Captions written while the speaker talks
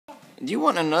Do you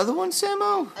want another one,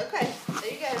 Samo? Okay,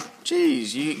 there you go.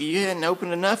 Jeez, you hadn't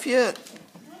opened enough yet?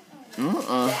 Daddy, look at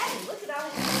all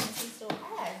the things he still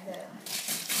has,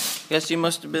 though. Guess you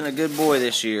must have been a good boy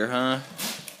this year, huh?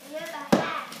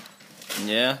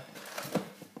 Yeah.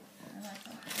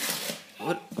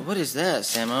 What is that,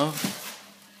 Samo?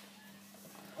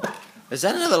 Is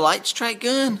that another light strike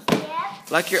gun? Yeah.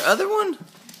 Like your other one?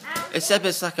 Except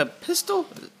it's like a pistol?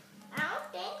 I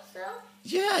don't think so.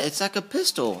 Yeah, it's like a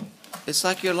pistol. It's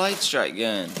like your light strike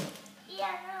gun.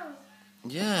 Yeah, no.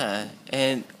 Yeah,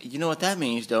 and you know what that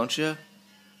means, don't you?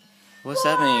 What's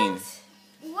that mean?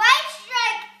 Light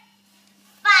strike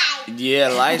fight. Yeah,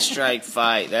 light strike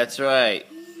fight. That's right.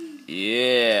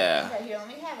 Yeah. Okay, here, let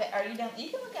me have it. Are you done? You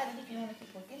can look at it if you want to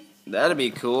keep looking. That'd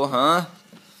be cool, huh?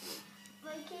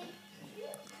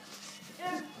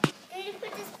 Can you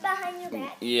put this behind your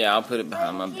back? Yeah, I'll put it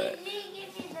behind my back. Can you give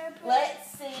me the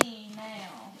Let's see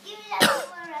now. Give me that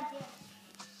one right there.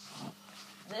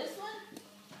 This one?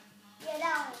 Yeah,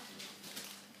 that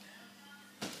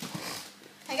one.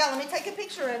 Hang on, let me take a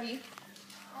picture of you.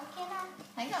 Okay, now.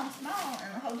 Hang on, smile,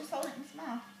 and just hold it and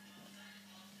smile.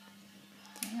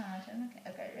 Hang on,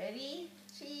 okay, ready?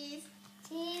 Cheese.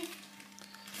 Cheese.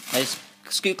 Hey,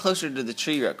 scoot closer to the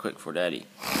tree right quick for Daddy.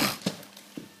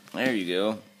 There you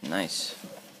go. Nice.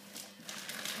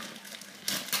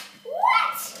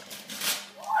 What?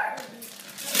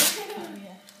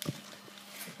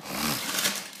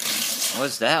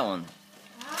 What's that one?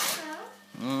 I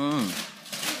don't know.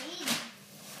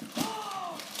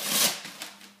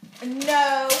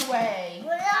 No way.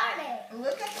 What are they?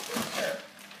 Look at the picture.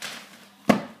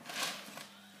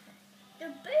 The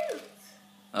boots.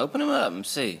 Open them up and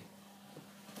see.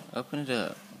 Open it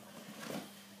up.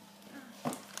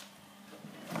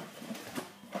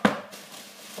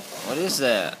 What is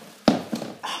that?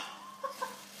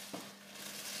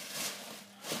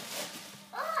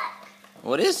 Look.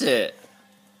 What is it?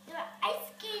 They're ice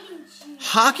skating shoes.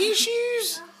 Hockey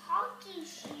shoes? They're hockey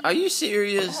shoes. Are you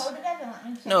serious? Hold it up and let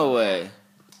me check. No way.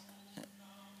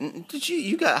 Did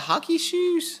you got hockey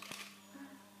shoes?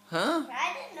 Huh?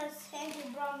 I didn't know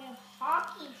Santa brought me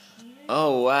hockey shoes.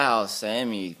 Oh wow,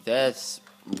 Sammy, that's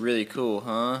really cool,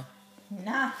 huh?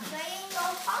 Nah. So I didn't go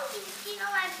hockey shoes, you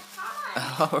know, like fun.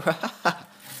 All right.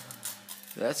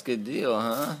 That's a good deal,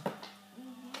 huh?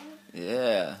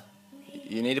 Yeah.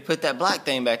 You need to put that black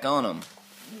thing back on them.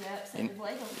 Yep, so the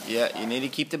blade will come Yeah, off. you need to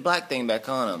keep the black thing back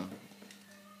on them.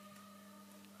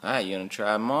 All right, you gonna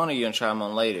try them on, or you gonna try them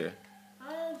on later?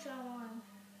 I don't try one.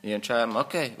 You gonna try them?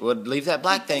 Okay. Well, leave that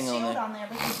black Keep the thing on shield there. on there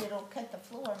because it'll cut the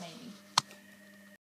floor maybe.